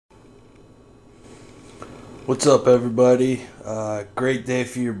What's up, everybody? Great day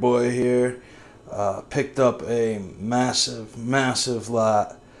for your boy here. Picked up a massive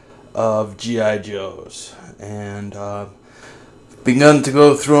lot of G.I. Joes and begun to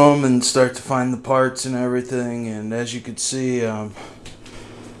go through them and start to find the parts and everything. And as you can see,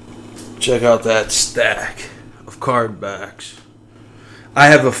 check out that stack of card backs. I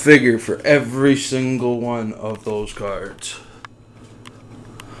have a figure for every single one of those cards.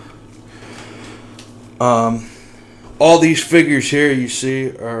 All these figures here you see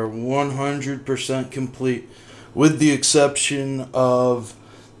are 100% complete, with the exception of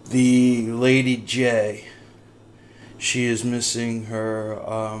the Lady J. She is missing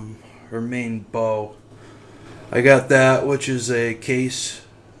her main bow. I got that, which is a case,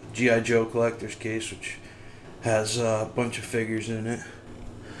 G.I. Joe collector's case, which has a bunch of figures in it.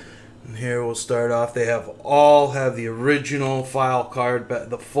 And here we'll start off. They all have the original file card,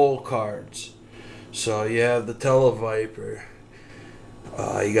 the full cards. So you have the Televiper,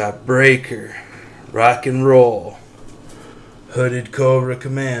 you got Breaker, Rock and Roll, Hooded Cobra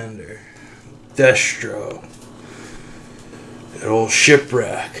Commander, Destro, an old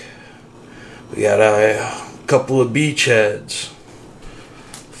Shipwreck. We got a couple of Beachheads,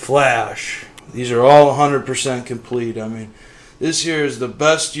 Flash. These are all 100% complete. I mean, this here is the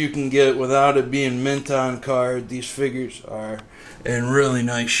best you can get without it being mint on card. These figures are in really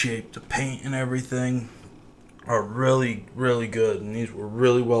nice shape. The paint and everything are really good, and these were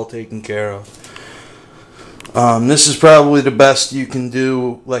really well taken care of. This is probably the best you can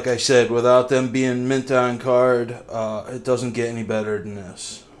do, like I said, without them being mint on card. It doesn't get any better than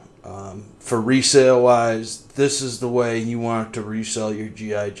this. For resale wise, this is the way you want to resell your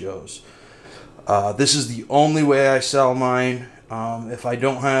G.I. Joes. This is the only way I sell mine. If I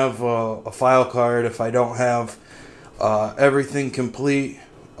don't have a file card, if I don't have everything complete,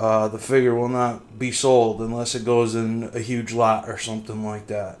 the figure will not be sold unless it goes in a huge lot or something like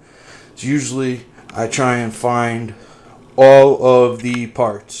that. So usually I try and find all of the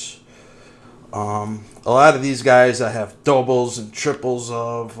parts. A lot of these guys I have doubles and triples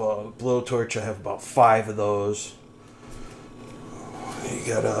of. Blowtorch, I have about 5 of those. You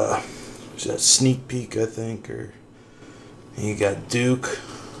got is that Sneak Peek, I think, or you got Duke,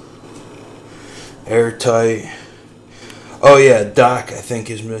 Airtight. Oh yeah, Doc, I think,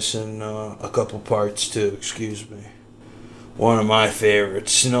 is missing a couple parts too. Excuse me. One of my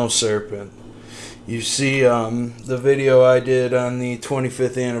favorites, Snow Serpent. You see the video I did on the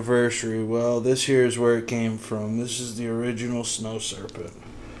 25th anniversary. Well, this here is where it came from. This is the original Snow Serpent.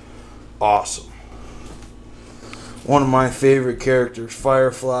 Awesome. One of my favorite characters,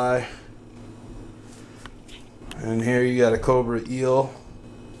 Firefly. And here you got a Cobra Eel.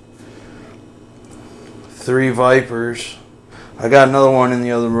 3 Vipers. I got another one in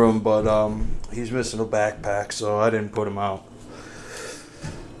the other room, but he's missing a backpack, so I didn't put him out.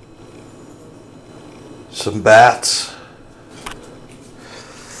 Some bats.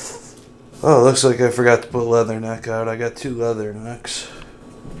 Oh, looks like I forgot to put Leatherneck out. I got 2 Leathernecks.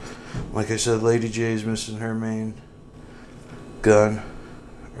 Like I said, Lady J's missing her main gun.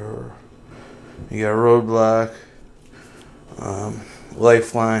 You got Roadblock.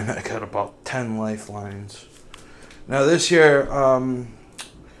 Lifeline. I got about 10 lifelines. Now this here,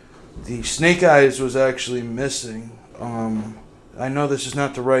 the Snake Eyes was actually missing. I know this is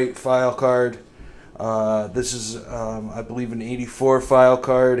not the right file card. This is, I believe, an 84 file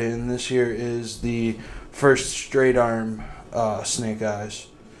card, and this here is the first straight arm Snake Eyes,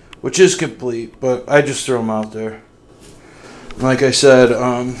 which is complete, but I just throw them out there. Like I said,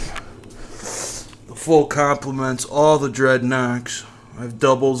 the full complements all the Dreadnoks. I have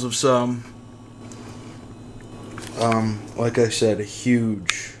doubles of some. Like I said, a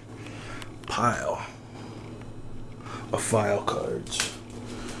huge pile of file cards.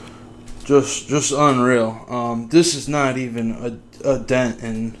 Just unreal. This is not even a dent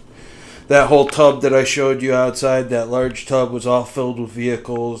in that whole tub that I showed you outside. That large tub was all filled with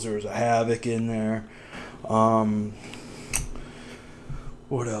vehicles. There was a Havoc in there.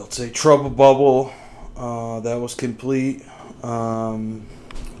 What else? A Trouble Bubble. That was complete.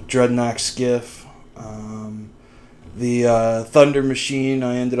 Dreadnought Skiff. The Thunder Machine,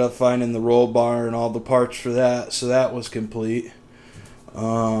 I ended up finding the roll bar and all the parts for that, so that was complete.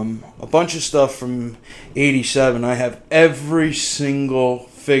 A bunch of stuff from 87. I have every single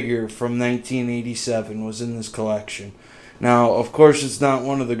figure from 1987 was in this collection. Now, of course, it's not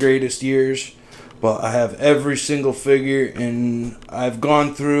one of the greatest years, but I have every single figure, and I've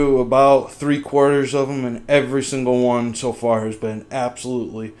gone through about 3/4 of them, and every single one so far has been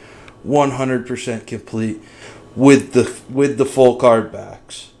absolutely 100% complete with the full card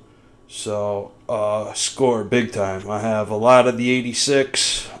backs. So, score big time. I have a lot of the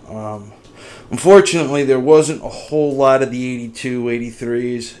 86. Unfortunately, there wasn't a whole lot of the 82,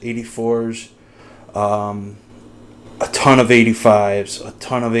 83s, 84s. A ton of 85s, a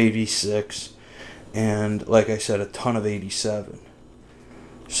ton of 86, and like I said, a ton of 87.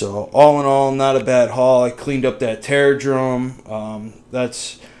 So, all in all, not a bad haul. I cleaned up that Terradrome.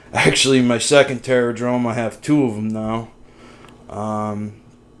 That's actually my second Terradrome. I have two of them now.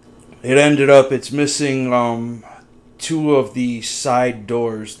 It ended up, it's missing two of the side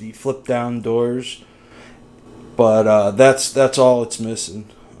doors, the flip down doors, but that's all it's missing.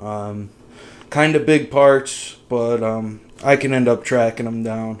 Kind of big parts, but I can end up tracking them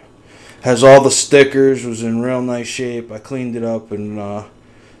down. Has all the stickers, was in real nice shape. I cleaned it up and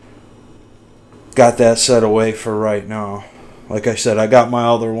got that set away for right now. Like I said, I got my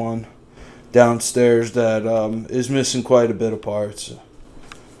other one downstairs that is missing quite a bit of parts.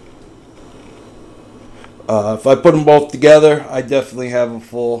 If I put them both together, I definitely have a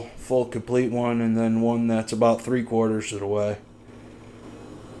full complete one, and then one that's about 3/4 of the way.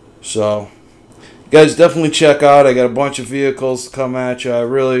 So, you guys definitely check out. I got a bunch of vehicles to come at you.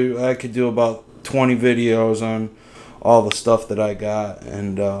 I could do about 20 videos on all the stuff that I got,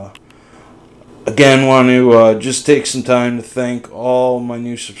 and again, want to just take some time to thank all my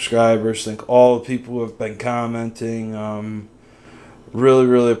new subscribers, thank all the people who have been commenting. Really,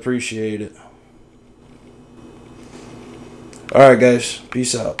 really appreciate it. Alright guys,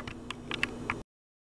 peace out.